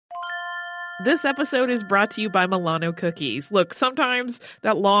This episode is brought to you by Milano Cookies. Look, sometimes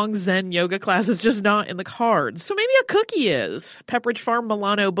that long Zen yoga class is just not in the cards, so maybe a cookie is. Pepperidge Farm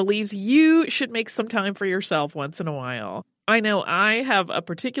Milano believes you should make some time for yourself once in a while. I know I have a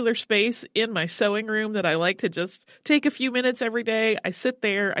particular space in my sewing room that I like to just take a few minutes every day. I sit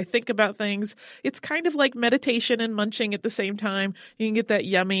there, I think about things. It's kind of like meditation and munching at the same time. You can get that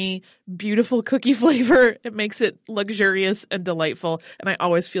yummy, beautiful cookie flavor. It makes it luxurious and delightful, and I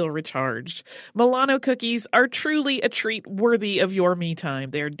always feel recharged. Milano cookies are truly a treat worthy of your me time.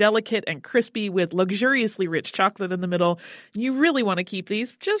 They're delicate and crispy with luxuriously rich chocolate in the middle. You really want to keep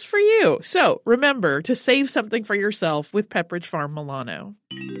these just for you. So remember to save something for yourself with Pepperidge Farm Milano.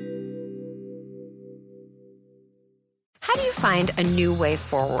 How do you find a new way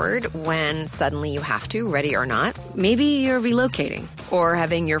forward when suddenly you have to, ready or not? Maybe you're relocating. Or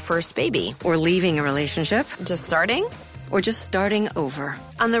having your first baby. Or leaving a relationship. Just starting? Or just starting over.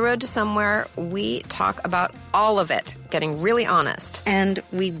 On the road to somewhere, we talk about all of it, getting really honest. And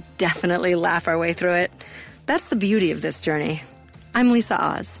we definitely laugh our way through it. That's the beauty of this journey. I'm Lisa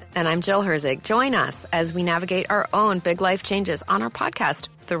Oz. And I'm Jill Herzig. Join us as we navigate our own big life changes on our podcast,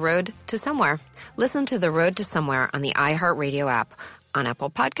 The Road to Somewhere. Listen to The Road to Somewhere on the iHeartRadio app, on Apple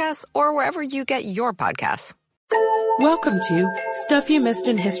Podcasts, or wherever you get your podcasts. Welcome to Stuff You Missed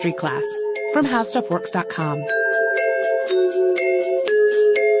in History Class from HowStuffWorks.com.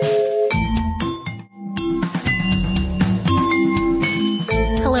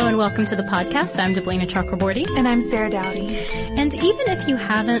 Hello and welcome to the podcast. I'm Deblina Chakraborty. And I'm Sarah Dowdy. And even if you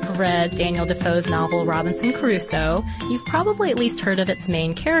haven't read Daniel Defoe's novel Robinson Crusoe, you've probably at least heard of its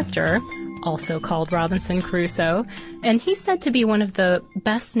main character, also called Robinson Crusoe, and he's said to be one of the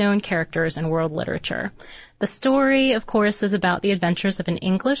best-known characters in world literature. The story, of course, is about the adventures of an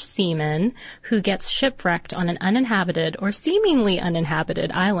English seaman who gets shipwrecked on an uninhabited or seemingly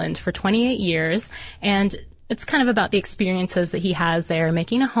uninhabited island for 28 years, and it's kind of about the experiences that he has there,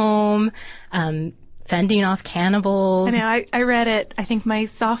 making a home, fending off cannibals. I know, I read it, I think, my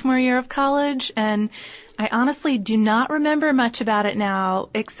sophomore year of college, and I honestly do not remember much about it now,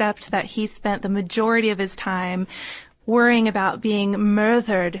 except that he spent the majority of his time worrying about being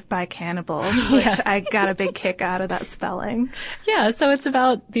murdered by cannibals, which Yes. I got a big kick out of that spelling. Yeah, so it's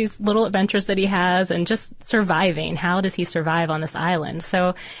about these little adventures that he has and just surviving. How does he survive on this island?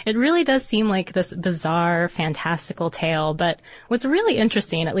 So it really does seem like this bizarre, fantastical tale. But what's really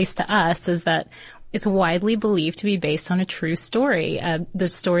interesting, at least to us, is that it's widely believed to be based on a true story, the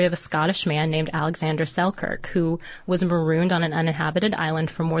story of a Scottish man named Alexander Selkirk, who was marooned on an uninhabited island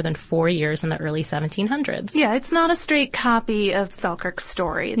for more than 4 years in the early 1700s. Yeah, it's not a straight copy of Selkirk's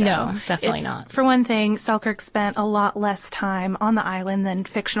story, though. No, definitely not. For one thing, Selkirk spent a lot less time on the island than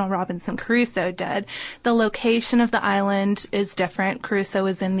fictional Robinson Crusoe did. The location of the island is different. Crusoe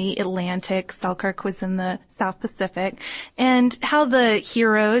was in the Atlantic, Selkirk was in the South Pacific. And how the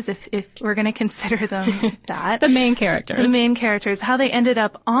heroes, if we're going to consider them that. The main characters, how they ended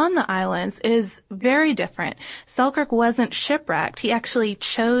up on the islands is very different. Selkirk wasn't shipwrecked. He actually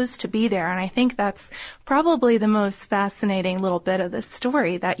chose to be there. And I think that's probably the most fascinating little bit of this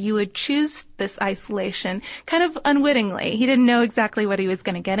story, that you would choose this isolation kind of unwittingly. He didn't know exactly what he was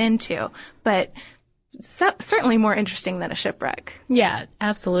going to get into, but certainly more interesting than a shipwreck. Yeah,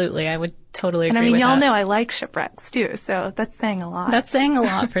 absolutely. I would totally agree with that. And I mean, y'all know I like shipwrecks too, so that's saying a lot. That's saying a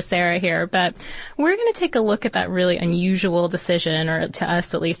lot for Sarah here, but we're going to take a look at that really unusual decision, or to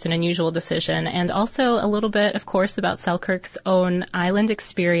us at least an unusual decision, and also a little bit, of course, about Selkirk's own island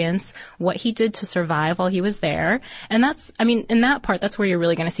experience, what he did to survive while he was there. And that's, I mean, in that part, that's where you're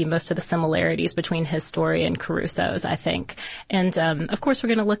really going to see most of the similarities between his story and Crusoe's, I think. And, of course, we're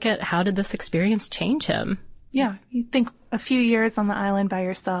going to look at how did this experience change him. Yeah, you think a few years on the island by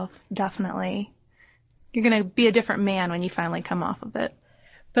yourself, definitely. You're going to be a different man when you finally come off of it.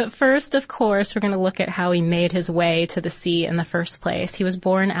 But first, of course, we're going to look at how he made his way to the sea in the first place. He was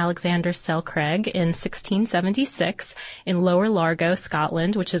born Alexander Selkirk in 1676 in Lower Largo,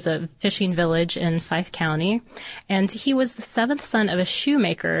 Scotland, which is a fishing village in Fife County. And he was the seventh son of a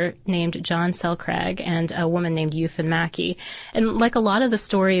shoemaker named John Selkirk and a woman named Euphan Mackey. And like a lot of the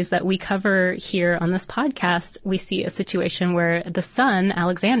stories that we cover here on this podcast, we see a situation where the son,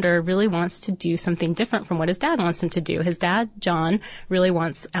 Alexander, really wants to do something different from what his dad wants him to do. His dad, John, really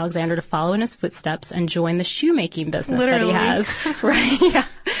wants Alexander to follow in his footsteps and join the shoemaking business Literally. that he has. Right? Yeah.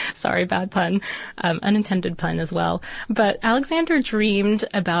 Sorry, bad pun. Unintended pun as well. But Alexander dreamed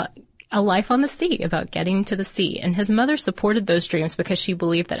about a life on the sea, about getting to the sea. And his mother supported those dreams because she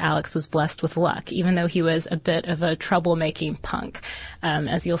believed that Alex was blessed with luck, even though he was a bit of a troublemaking punk.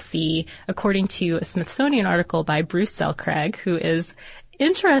 As you'll see, according to a Smithsonian article by Bruce Selkirk, who is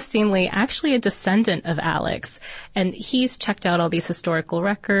interestingly actually a descendant of Alex. And he's checked out all these historical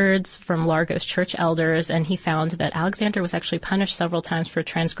records from Largo's church elders, and he found that Alexander was actually punished several times for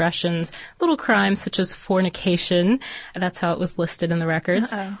transgressions, little crimes such as fornication. That's how it was listed in the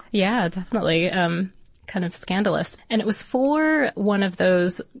records. Uh-oh. Yeah, definitely. Kind of scandalous. And it was for one of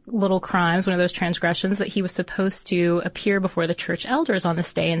those little crimes, one of those transgressions, that he was supposed to appear before the church elders on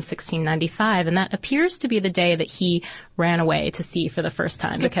this day in 1695. And that appears to be the day that he ran away to sea for the first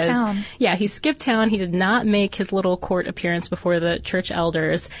time. Skipped town. Yeah, he skipped town. He did not make his little court appearance before the church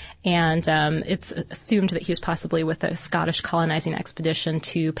elders. And it's assumed that he was possibly with a Scottish colonizing expedition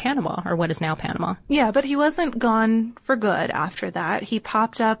to Panama, or what is now Panama. Yeah, but he wasn't gone for good after that. He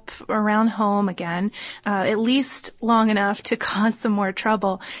popped up around home again, at least long enough to cause some more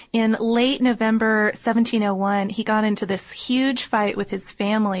trouble. In late November 1701, he got into this huge fight with his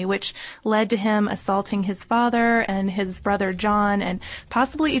family, which led to him assaulting his father and his brother John, and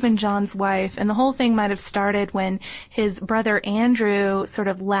possibly even John's wife. And the whole thing might have started when his brother Andrew sort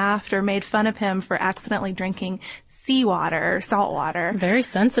of laughed or made fun of him for accidentally drinking seawater, salt water. Very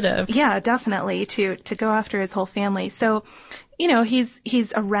sensitive. Yeah, definitely, to go after his whole family. So, you know,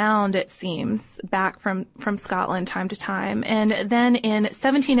 he's around, it seems, back from Scotland time to time. And then in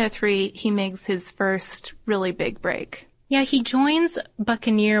 1703, he makes his first really big break. Yeah, he joins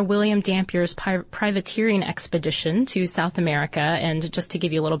Buccaneer William Dampier's privateering expedition to South America. And just to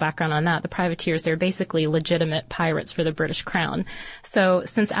give you a little background on that, the privateers, they're basically legitimate pirates for the British Crown. So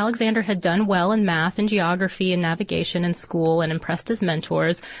since Alexander had done well in math and geography and navigation in school and impressed his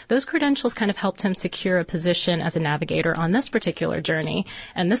mentors, those credentials kind of helped him secure a position as a navigator on this particular journey.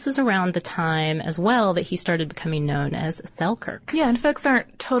 And this is around the time as well that he started becoming known as Selkirk. Yeah, and folks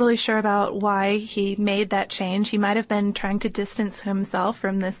aren't totally sure about why he made that change. He might have been trying to distance himself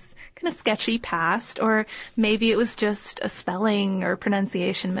from this kind of sketchy past, or maybe it was just a spelling or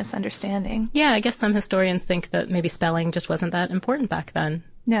pronunciation misunderstanding. Yeah, I guess some historians think that maybe spelling just wasn't that important back then.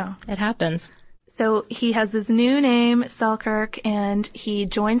 No. It happens. So he has his new name, Selkirk, and he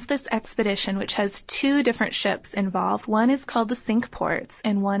joins this expedition, which has two different ships involved. One is called the Cinque Ports,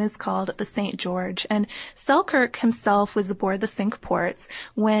 and one is called the St. George. And Selkirk himself was aboard the Cinque Ports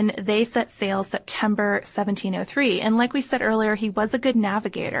when they set sail September 1703. And like we said earlier, he was a good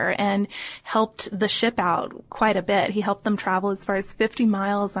navigator and helped the ship out quite a bit. He helped them travel as far as 50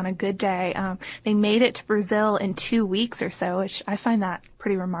 miles on a good day. They made it to Brazil in 2 weeks or so, which I find that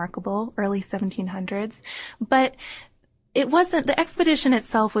pretty remarkable, early 1700s. But the expedition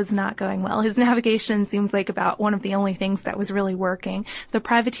itself was not going well. His navigation seems like about one of the only things that was really working. The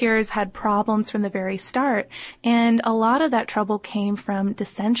privateers had problems from the very start, and a lot of that trouble came from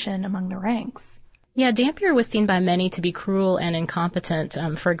dissension among the ranks. Yeah, Dampier was seen by many to be cruel and incompetent.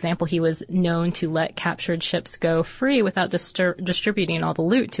 For example, he was known to let captured ships go free without distributing all the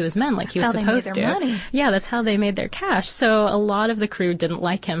loot to his men like he was supposed to. That's how they made their money. Yeah, that's how they made their cash. So a lot of the crew didn't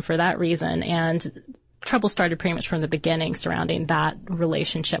like him for that reason, and trouble started pretty much from the beginning surrounding that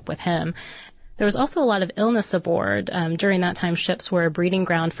relationship with him. There was also a lot of illness aboard. During that time, ships were a breeding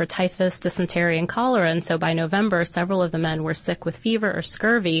ground for typhus, dysentery, and cholera, and so by November, several of the men were sick with fever or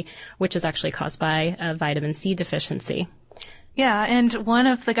scurvy, which is actually caused by a vitamin C deficiency. Yeah, and one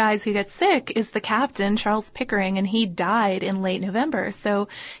of the guys who gets sick is the captain, Charles Pickering, and he died in late November. So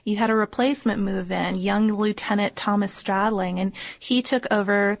you had a replacement move in, young Lieutenant Thomas Stradling, and he took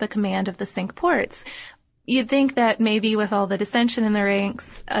over the command of the Cinque Ports. You'd think that maybe with all the dissension in the ranks,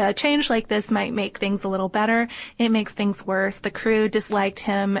 a change like this might make things a little better. It makes things worse. The crew disliked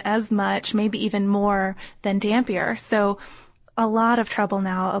him as much, maybe even more than Dampier. So a lot of trouble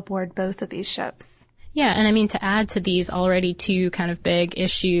now aboard both of these ships. Yeah, and I mean, to add to these already two kind of big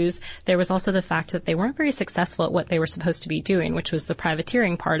issues, there was also the fact that they weren't very successful at what they were supposed to be doing, which was the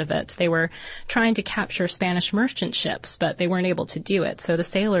privateering part of it. They were trying to capture Spanish merchant ships, but they weren't able to do it. So the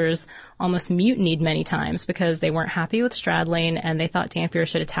sailors almost mutinied many times because they weren't happy with Stradling and they thought Dampier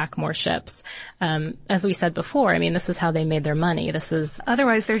should attack more ships. As we said before, I mean, this is how they made their money.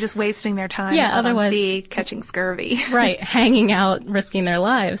 Otherwise, they're just wasting their time otherwise, on sea catching scurvy. Right, hanging out, risking their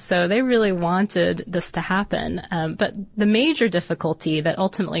lives. So they really wanted this to happen. But the major difficulty that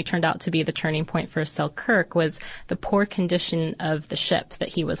ultimately turned out to be the turning point for Selkirk was the poor condition of the ship that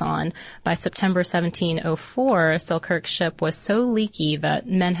he was on. By September 1704, Selkirk's ship was so leaky that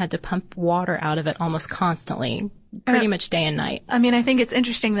men had to pump water out of it almost constantly, pretty much day and night. I mean, I think it's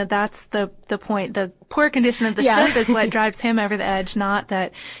interesting that that's the point. The poor condition of the ship is what drives him over the edge, not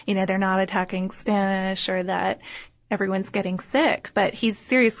that, they're not attacking Spanish or that everyone's getting sick, but he's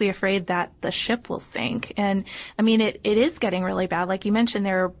seriously afraid that the ship will sink. And I mean, it is getting really bad. Like you mentioned,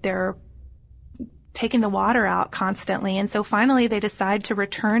 there are taking the water out constantly. And so finally they decide to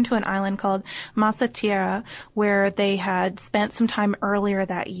return to an island called Masa Tierra, where they had spent some time earlier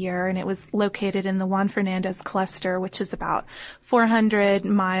that year. And it was located in the Juan Fernandez cluster, which is about 400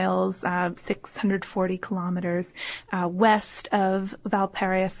 miles, 640 kilometers, west of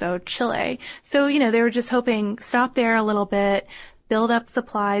Valparaiso, Chile. So, they were just hoping stop there a little bit, build up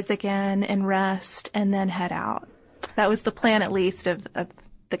supplies again and rest, and then head out. That was the plan, at least, of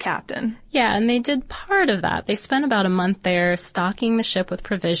the captain. Yeah, and they did part of that. They spent about a month there stocking the ship with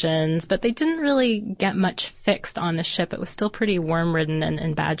provisions, but they didn't really get much fixed on the ship. It was still pretty worm-ridden and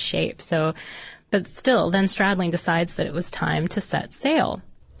in bad shape. But still, then Stradling decides that it was time to set sail.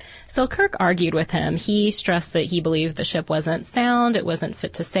 Selkirk argued with him. He stressed that he believed the ship wasn't sound, it wasn't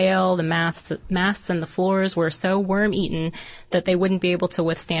fit to sail, the masts and the floors were so worm-eaten that they wouldn't be able to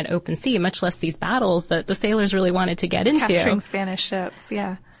withstand open sea, much less these battles that the sailors really wanted to get into. Capturing Spanish ships,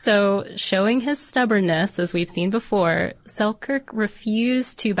 yeah. So, showing his stubbornness, as we've seen before, Selkirk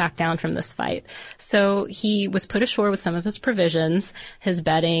refused to back down from this fight. So, he was put ashore with some of his provisions, his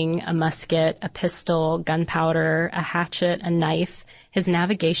bedding, a musket, a pistol, gunpowder, a hatchet, a knife, his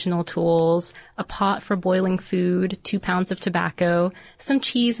navigational tools, a pot for boiling food, 2 pounds of tobacco, some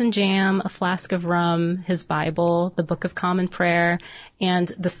cheese and jam, a flask of rum, his Bible, the Book of Common Prayer,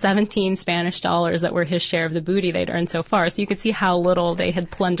 and the 17 Spanish dollars that were his share of the booty they'd earned so far. So you could see how little they had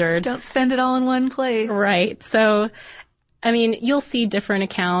plundered. Don't spend it all in one place. Right. So, you'll see different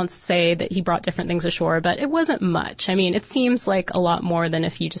accounts say that he brought different things ashore, but it wasn't much. It seems like a lot more than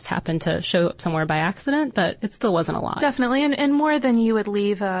if you just happened to show up somewhere by accident, but it still wasn't a lot. Definitely, and more than you would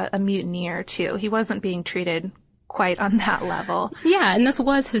leave a mutineer, too. He wasn't being treated quite on that level. Yeah, and this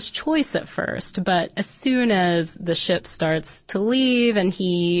was his choice at first, but as soon as the ship starts to leave and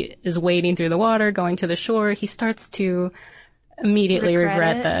he is wading through the water, going to the shore, he starts to immediately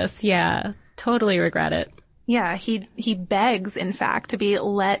regret this. Yeah, totally regret it. Yeah, he begs, in fact, to be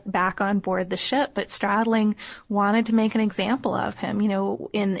let back on board the ship, but Stradling wanted to make an example of him.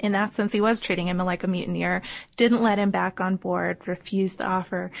 In that sense, he was treating him like a mutineer, didn't let him back on board, refused the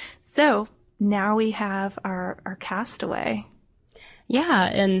offer. So now we have our castaway. Yeah,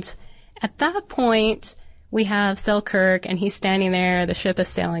 and at that point, we have Selkirk, and he's standing there, the ship is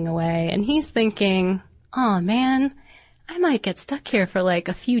sailing away, and he's thinking, oh man, I might get stuck here for like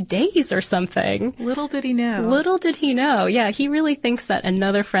a few days or something. Little did he know. Little did he know. Yeah, he really thinks that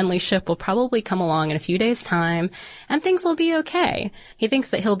another friendly ship will probably come along in a few days' time and things will be okay. He thinks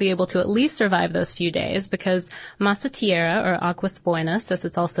that he'll be able to at least survive those few days because Masa Tierra, or Aguas Buenas, as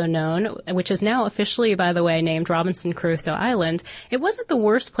it's also known, which is now officially, by the way, named Robinson Crusoe Island, it wasn't the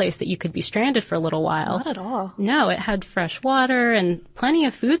worst place that you could be stranded for a little while. Not at all. No, it had fresh water and plenty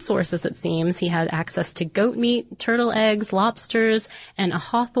of food sources, it seems. He had access to goat meat, turtle eggs, lobsters, and a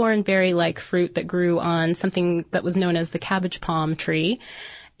hawthorn berry-like fruit that grew on something that was known as the cabbage palm tree.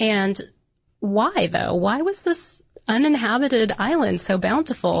 And why, though? Why was this uninhabited island so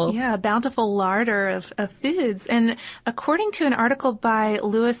bountiful? Yeah, a bountiful larder of foods. And according to an article by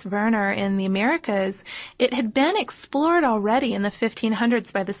Louis Werner in the Americas, it had been explored already in the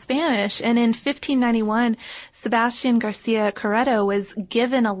 1500s by the Spanish. And in 1591, Sebastian Garcia Corredo was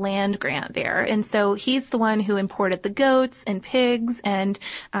given a land grant there. And so he's the one who imported the goats and pigs, and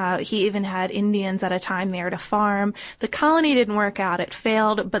he even had Indians at a time there to farm. The colony didn't work out. It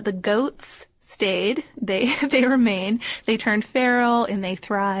failed, but the goats stayed. They remained. They turned feral and they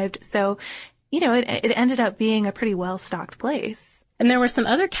thrived. So, it ended up being a pretty well-stocked place. And there were some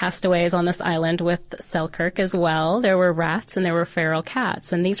other castaways on this island with Selkirk as well. There were rats and there were feral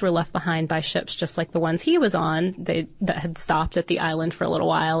cats, and these were left behind by ships just like the ones he was on. that had stopped at the island for a little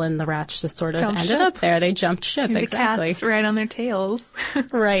while, and the rats just sort of ended up there. They jumped ship, and exactly. The cats right on their tails.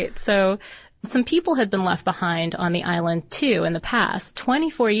 Right. So some people had been left behind on the island, too, in the past.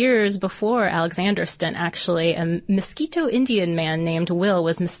 24 years before Alexander's stint, actually, a Mosquito Indian man named Will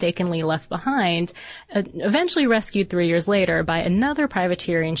was mistakenly left behind, eventually rescued 3 years later by another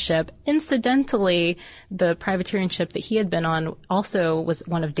privateering ship. Incidentally, the privateering ship that he had been on also was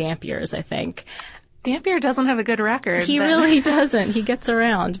one of Dampier's, I think. Dampier doesn't have a good record. He really doesn't. He gets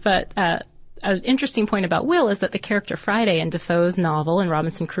around, but an interesting point about Will is that the character Friday in Defoe's novel and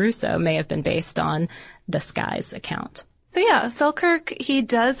Robinson Crusoe may have been based on this guy's account. So yeah, Selkirk, he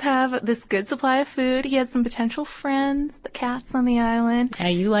does have this good supply of food. He has some potential friends, the cats on the island. Yeah,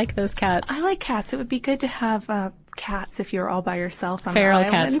 you like those cats. I like cats. It would be good to have cats if you're all by yourself on feral the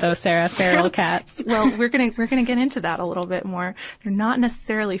island. Cats, though, Sarah. Feral cats. Well, we're gonna get into that a little bit more. They're not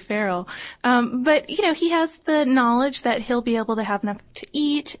necessarily feral, but he has the knowledge that he'll be able to have enough to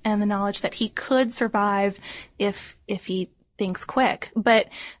eat, and the knowledge that he could survive if he things quick. But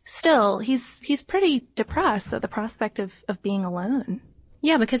still, he's pretty depressed at the prospect of being alone.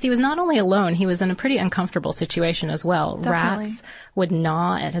 Yeah, because he was not only alone, he was in a pretty uncomfortable situation as well. Definitely. Rats would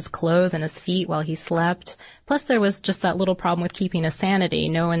gnaw at his clothes and his feet while he slept. Plus, there was just that little problem with keeping his sanity.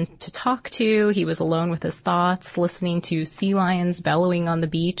 No one to talk to. He was alone with his thoughts, listening to sea lions bellowing on the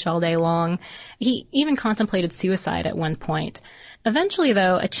beach all day long. He even contemplated suicide at one point. Eventually,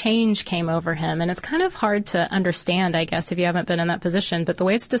 though, a change came over him, and it's kind of hard to understand, I guess, if you haven't been in that position, but the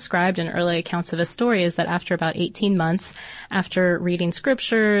way it's described in early accounts of his story is that after about 18 months, after reading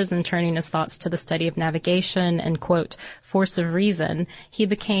scriptures and turning his thoughts to the study of navigation and, quote, force of reason, he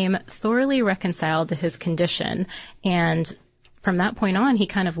became thoroughly reconciled to his condition, and from that point on, he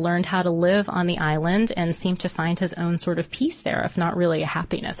kind of learned how to live on the island and seemed to find his own sort of peace there, if not really a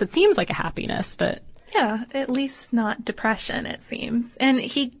happiness. It seems like a happiness, but... Yeah, at least not depression, it seems. And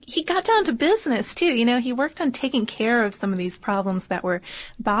he got down to business, too. You know, he worked on taking care of some of these problems that were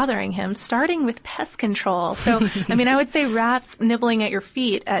bothering him, starting with pest control. So, I mean, I would say rats nibbling at your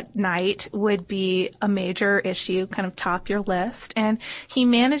feet at night would be a major issue, kind of top your list. And he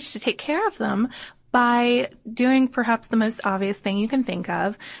managed to take care of them by doing perhaps the most obvious thing you can think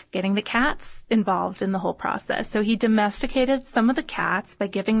of, getting the cats involved in the whole process. So he domesticated some of the cats by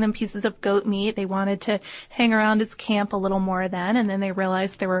giving them pieces of goat meat. They wanted to hang around his camp a little more then, and then they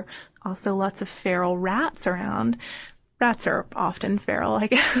realized there were also lots of feral rats around. Rats are often feral, I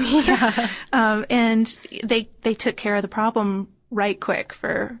guess. Yeah. And they took care of the problem right quick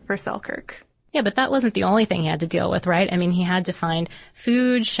for Selkirk. Yeah, but that wasn't the only thing he had to deal with, right? I mean, he had to find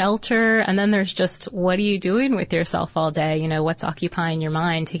food, shelter, and then there's just, what are you doing with yourself all day? You know, what's occupying your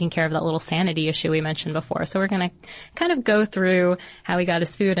mind, taking care of that little sanity issue we mentioned before. So we're going to kind of go through how he got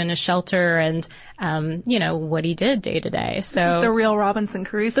his food and his shelter and, you know, what he did day to day. So this is the real Robinson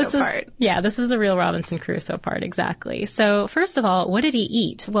Crusoe part. Yeah, this is the real Robinson Crusoe part, exactly. So first of all, what did he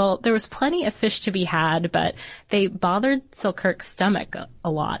eat? Well, there was plenty of fish to be had, but they bothered Selkirk's stomach a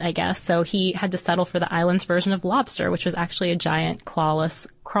lot, I guess. So he had to settle for the island's version of lobster, which was actually a giant clawless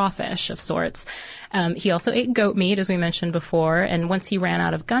crawfish of sorts. He also ate goat meat, as we mentioned before, and once he ran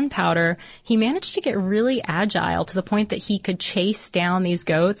out of gunpowder, he managed to get really agile to the point that he could chase down these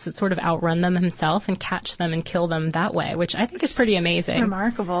goats and sort of outrun them himself and catch them and kill them that way, which I think is pretty amazing. It's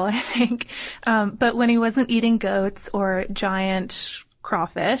remarkable, I think. But when he wasn't eating goats or giant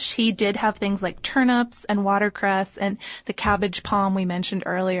crawfish, he did have things like turnips and watercress and the cabbage palm we mentioned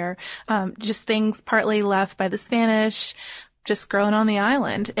earlier, just things partly left by the Spanish, just grown on the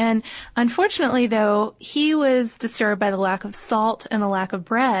island. And unfortunately, though, he was disturbed by the lack of salt and the lack of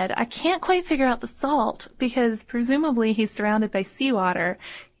bread. I can't quite figure out the salt because presumably he's surrounded by seawater.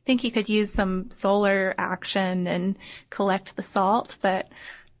 I think he could use some solar action and collect the salt, but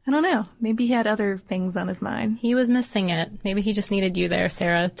I don't know. Maybe he had other things on his mind. He was missing it. Maybe he just needed you there,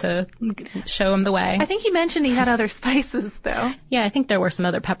 Sarah, to show him the way. I think he mentioned he had other spices, though. Yeah, I think there were some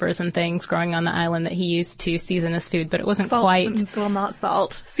other peppers and things growing on the island that he used to season his food, but it wasn't quite... Well, not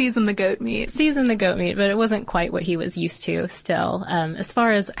salt. Season the goat meat. Season the goat meat, but it wasn't quite what he was used to still. As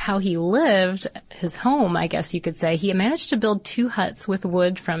far as how he lived, his home, I guess you could say, he managed to build 2 huts with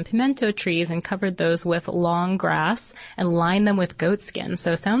wood from pimento trees and covered those with long grass and lined them with goat skin.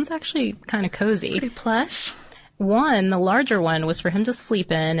 So sounds actually kind of cozy. Pretty plush. One, the larger one, was for him to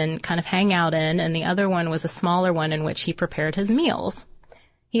sleep in and kind of hang out in, and the other one was a smaller one in which he prepared his meals.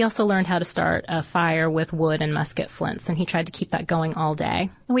 He also learned how to start a fire with wood and musket flints, and he tried to keep that going all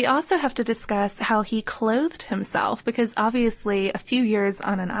day. We also have to discuss how he clothed himself, because obviously a few years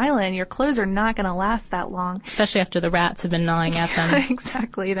on an island, your clothes are not going to last that long. Especially after the rats have been gnawing at them.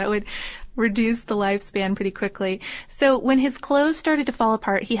 Exactly. That would reduce the lifespan pretty quickly. So when his clothes started to fall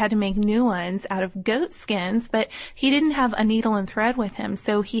apart, he had to make new ones out of goat skins, but he didn't have a needle and thread with him,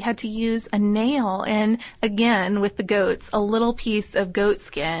 so he had to use a nail and, again, with the goats, a little piece of goat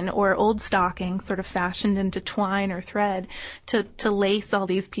skin or old stocking sort of fashioned into twine or thread to lace all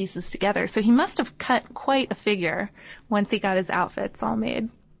these pieces together. So he must have cut quite a figure once he got his outfits all made.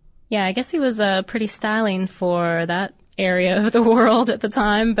 Yeah, I guess he was pretty styling for that area of the world at the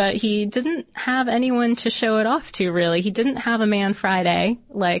time, but he didn't have anyone to show it off to, really. He didn't have a Man Friday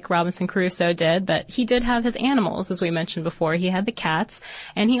like Robinson Crusoe did, but he did have his animals, as we mentioned before. He had the cats,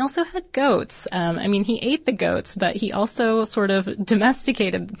 and he also had goats. I mean, he ate the goats, but he also sort of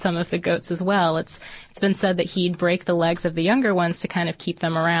domesticated some of the goats as well. It's been said that he'd break the legs of the younger ones to kind of keep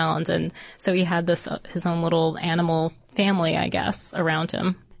them around, and so he had this his own little animal family, I guess, around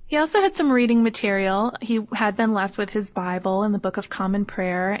him. He also had some reading material. He had been left with his Bible and the Book of Common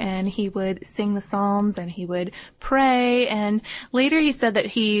Prayer, and he would sing the Psalms and he would pray. And later he said that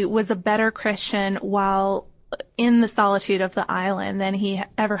he was a better Christian while in the solitude of the island than he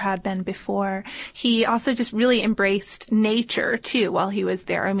ever had been before. He also just really embraced nature too while he was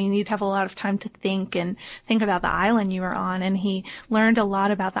there. I mean, you'd have a lot of time to think about the island you were on, and he learned a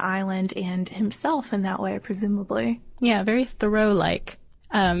lot about the island and himself in that way, presumably. Yeah, very Thoreau-like.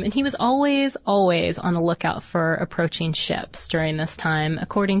 And he was always on the lookout for approaching ships during this time.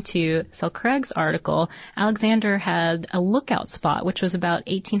 According to Selkirk's article, Alexander had a lookout spot, which was about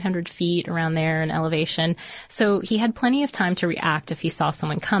 1,800 feet around there in elevation. So he had plenty of time to react if he saw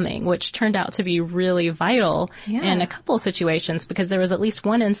someone coming, which turned out to be really vital in a couple situations, because there was at least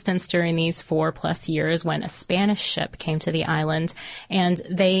one instance during these 4+ years when a Spanish ship came to the island, and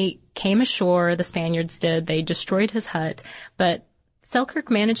they came ashore, the Spaniards did. They destroyed his hut, but Selkirk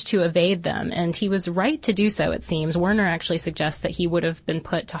managed to evade them, and he was right to do so, it seems. Werner actually suggests that he would have been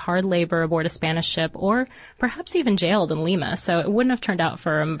put to hard labor aboard a Spanish ship, or perhaps even jailed in Lima. So it wouldn't have turned out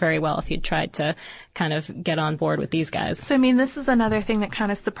for him very well if he'd tried to kind of get on board with these guys. So, I mean, this is another thing that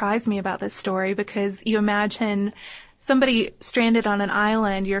kind of surprised me about this story, because you imagine somebody stranded on an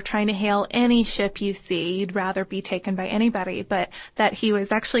island, you're trying to hail any ship you see, you'd rather be taken by anybody, but that he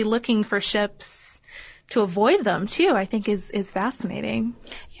was actually looking for ships to avoid them too, I think is fascinating.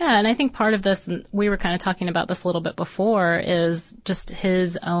 Yeah, and I think part of this, and we were kind of talking about this a little bit before, is just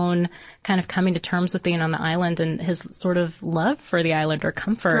his own kind of coming to terms with being on the island and his sort of love for the island, or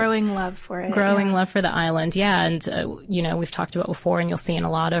comfort. Growing love for it. Love for the island, yeah. And, we've talked about before, and you'll see in a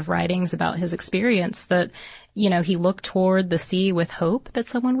lot of writings about his experience that, he looked toward the sea with hope that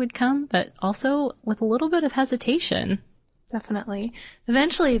someone would come, but also with a little bit of hesitation. Definitely.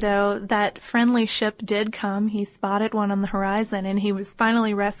 Eventually, though, that friendly ship did come. He spotted one on the horizon, and he was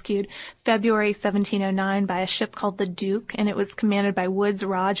finally rescued February 1709 by a ship called the Duke, and it was commanded by Woodes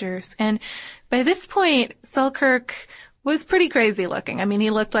Rogers. And by this point, Selkirk was pretty crazy looking. I mean, he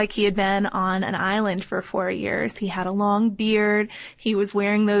looked like he had been on an island for 4 years. He had a long beard. He was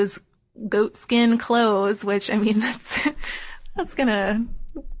wearing those goatskin clothes, which, I mean, that's gonna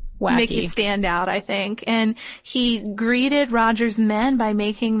wacky. Make you stand out, I think. And he greeted Rogers' men by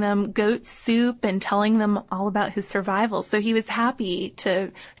making them goat soup and telling them all about his survival. So he was happy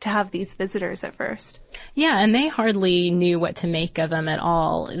to have these visitors at first. Yeah, and they hardly knew what to make of him at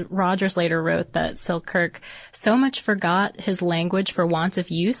all. Rogers later wrote that Selkirk so much forgot his language for want of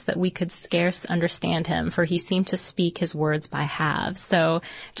use that we could scarce understand him, for he seemed to speak his words by halves. So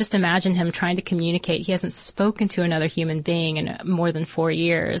just imagine him trying to communicate. He hasn't spoken to another human being in more than 4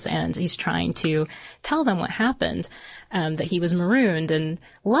 years, and he's trying to tell them what happened, that he was marooned. And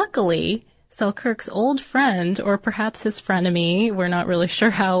luckily, Selkirk's old friend, or perhaps his frenemy, we're not really sure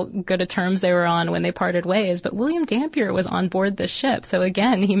how good of terms they were on when they parted ways, but William Dampier was on board the ship. So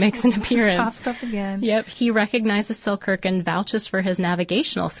again, he makes an appearance. Pops up again. Yep. He recognizes Selkirk and vouches for his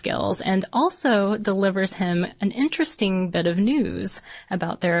navigational skills, and also delivers him an interesting bit of news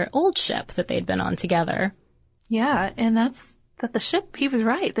about their old ship that they'd been on together. Yeah, and that's that the ship, he was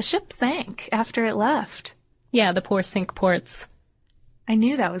right, the ship sank after it left. Yeah, the poor Cinque Ports. I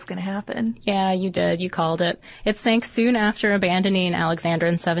knew that was going to happen. Yeah, you did. You called it. It sank soon after abandoning Alexander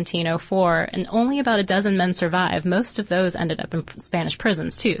in 1704, and only about a dozen men survived. Most of those ended up in Spanish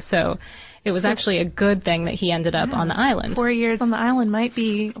prisons, too. So it was actually a good thing that he ended up on the island. 4 years on the island might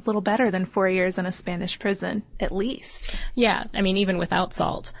be a little better than 4 years in a Spanish prison, at least. Yeah, I mean, even without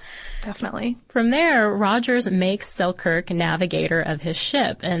salt. Definitely. From there, Rogers makes Selkirk navigator of his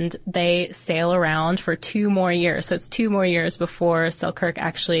ship, and they sail around for 2 more years. So it's 2 more years before Selkirk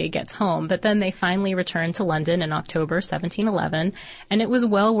actually gets home. But then they finally return to London in October 1711, and it was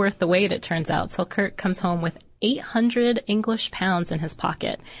well worth the wait, it turns out. Selkirk comes home with 800 English pounds in his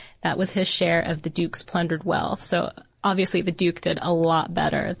pocket. That was his share of the Duke's plundered wealth. So obviously the Duke did a lot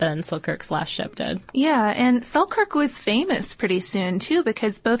better than Selkirk's last ship did. Yeah, and Selkirk was famous pretty soon, too,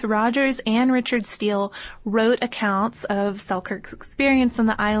 because both Rogers and Richard Steele wrote accounts of Selkirk's experience on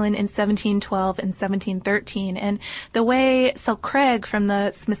the island in 1712 and 1713. And the way Selkirk from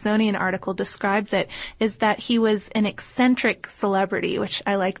the Smithsonian article describes it is that he was an eccentric celebrity, which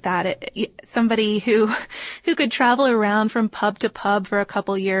I like that. Somebody who could travel around from pub to pub for a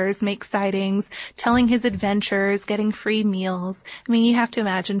couple years, make sightings, telling his adventures, getting free meals. I mean, you have to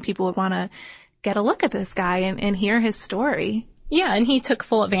imagine people would want to get a look at this guy and hear his story. Yeah, and he took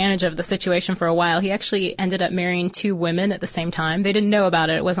full advantage of the situation for a while. He actually ended up marrying 2 women at the same time. They didn't know about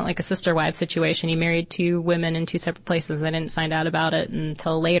it. It wasn't like a sister-wife situation. He married 2 women in 2 separate places. They didn't find out about it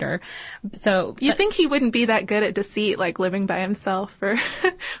until later. So you'd think he wouldn't be that good at deceit, like living by himself for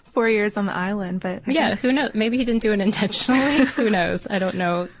 4 years on the island, but yeah, who knows? Maybe he didn't do it intentionally. Who knows? I don't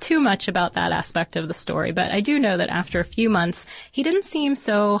know too much about that aspect of the story, but I do know that after a few months, he didn't seem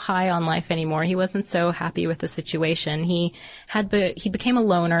so high on life anymore. He wasn't so happy with the situation. He became a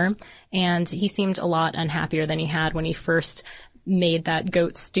loner, and he seemed a lot unhappier than he had when he first made that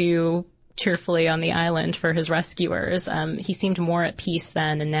goat stew cheerfully on the island for his rescuers. He seemed more at peace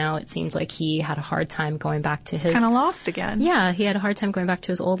then, and now it seems like he had a hard time going back to his... kind of lost again. Yeah, he had a hard time going back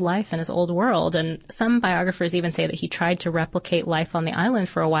to his old life and his old world. And some biographers even say that he tried to replicate life on the island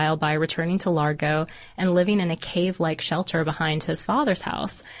for a while by returning to Largo and living in a cave-like shelter behind his father's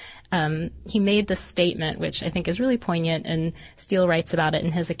house. He made this statement, which I think is really poignant, and Steele writes about it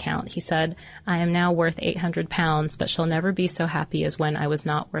in his account. He said, "I am now worth 800 pounds, but shall never be so happy as when I was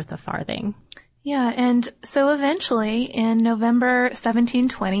not worth a farthing." Yeah, and so eventually, in November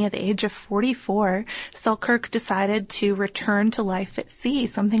 1720, at the age of 44, Selkirk decided to return to life at sea,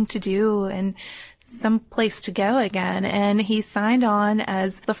 something to do and some place to go again, and he signed on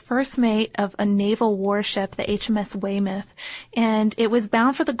as the first mate of a naval warship, the HMS Weymouth, and it was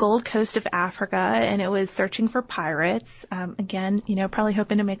bound for the Gold Coast of Africa, and it was searching for pirates, again, probably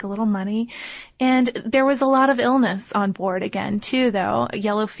hoping to make a little money. And there was a lot of illness on board again, too, though,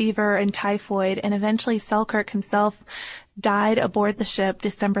 yellow fever and typhoid, and eventually Selkirk himself died aboard the ship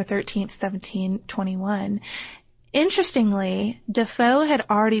December 13th, 1721. Interestingly, Defoe had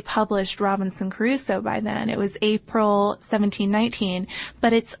already published Robinson Crusoe by then. It was April 1719,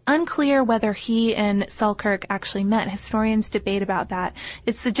 but it's unclear whether he and Selkirk actually met. Historians debate about that.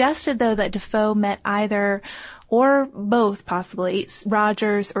 It's suggested, though, that Defoe met either or both, possibly,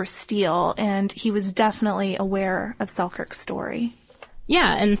 Rogers or Steele, and he was definitely aware of Selkirk's story.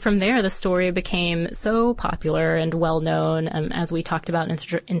 Yeah, and from there, the story became so popular and well-known, as we talked about in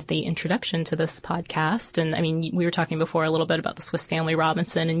the introduction to this podcast. And, I mean, we were talking before a little bit about the Swiss Family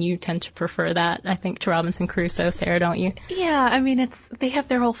Robinson, and you tend to prefer that, I think, to Robinson Crusoe, Sarah, don't you? Yeah, I mean, they have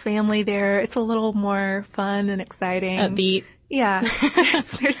their whole family there. It's a little more fun and exciting. Upbeat. Yeah.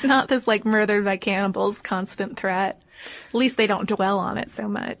 There's not this, murdered by cannibals constant threat. At least they don't dwell on it so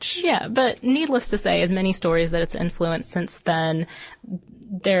much. Yeah, but needless to say, as many stories that it's influenced since then,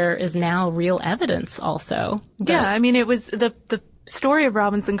 there is now real evidence also. Yeah, I mean, it was the story of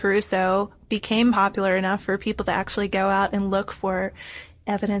Robinson Crusoe became popular enough for people to actually go out and look for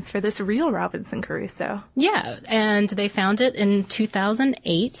evidence for this real Robinson Crusoe. Yeah, and they found it in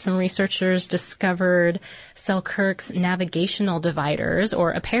 2008. Some researchers discovered Selkirk's navigational dividers, or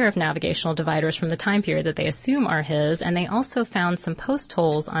a pair of navigational dividers from the time period that they assume are his, and they also found some post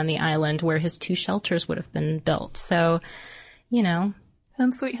holes on the island where his 2 shelters would have been built. So, Home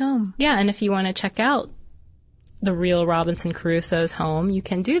sweet home. Yeah, and if you want to check out the real Robinson Crusoe's home, you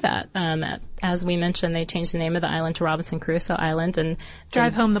can do that. As we mentioned, they changed the name of the island to Robinson Crusoe Island, and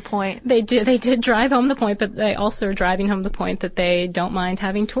drive home the point. They did drive home the point, but they also are driving home the point that they don't mind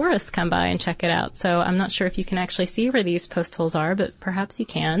having tourists come by and check it out. So I'm not sure if you can actually see where these post holes are, but perhaps you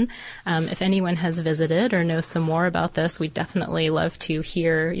can. If anyone has visited or knows some more about this, we'd definitely love to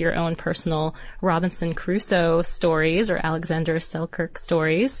hear your own personal Robinson Crusoe stories or Alexander Selkirk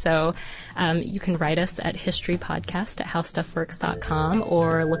stories. So you can write us at historypodcast@howstuffworks.com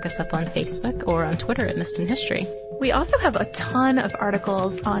or look us up on Facebook or on Twitter at Missed in History. We also have a ton of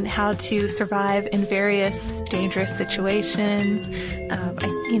articles on how to survive in various dangerous situations.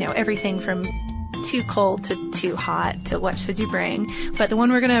 Everything from too cold to too hot to what should you bring. But the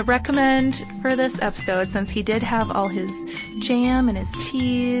one we're going to recommend for this episode, since he did have all his jam and his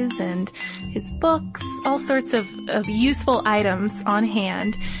cheese and his books, all sorts of useful items on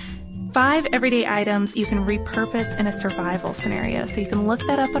hand, 5 everyday items you can repurpose in a survival scenario. So you can look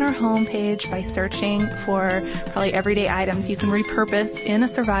that up on our homepage by searching for probably everyday items you can repurpose in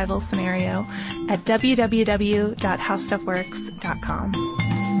a survival scenario at www.howstuffworks.com.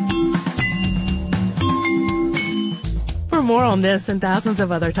 For more on this and thousands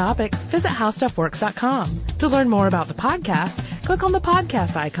of other topics, visit howstuffworks.com. To learn more about the podcast, click on the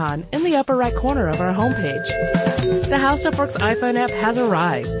podcast icon in the upper right corner of our homepage. The How Stuff Works iPhone app has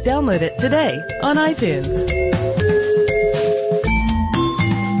arrived. Download it today on iTunes.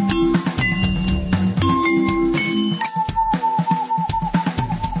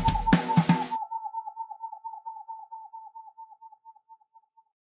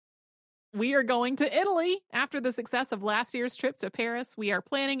 We are going to Italy. After the success of last year's trip to Paris, we are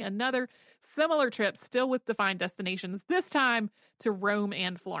planning another similar trip, still with defined destinations, this time to Rome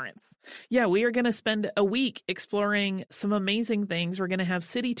and Florence. Yeah, we are going to spend a week exploring some amazing things. We're going to have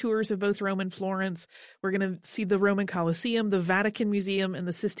city tours of both Rome and Florence. We're going to see the Roman Colosseum, the Vatican Museum, and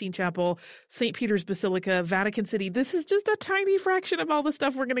the Sistine Chapel, St. Peter's Basilica, Vatican City. This is just a tiny fraction of all the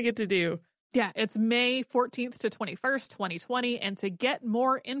stuff we're going to get to do. Yeah, it's May 14th to 21st, 2020. And to get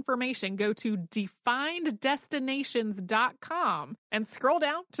more information, go to defineddestinations.com and scroll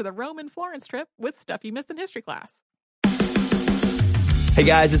down to the Rome and Florence trip with stuff you missed in history class. Hey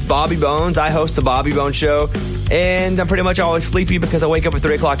guys, it's Bobby Bones. I host the Bobby Bones Show, and I'm pretty much always sleepy because I wake up at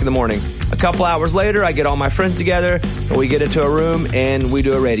 3 o'clock in the morning. A couple hours later, I get all my friends together, and we get into a room, and we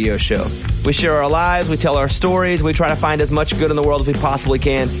do a radio show. We share our lives, we tell our stories, we try to find as much good in the world as we possibly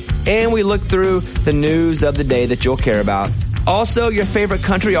can, and we look through the news of the day that you'll care about. Also, your favorite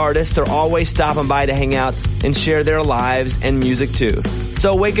country artists are always stopping by to hang out and share their lives and music too.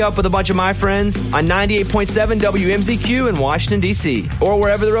 So wake up with a bunch of my friends on 98.7 WMZQ in Washington, D.C., or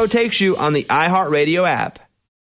wherever the road takes you on the iHeartRadio app.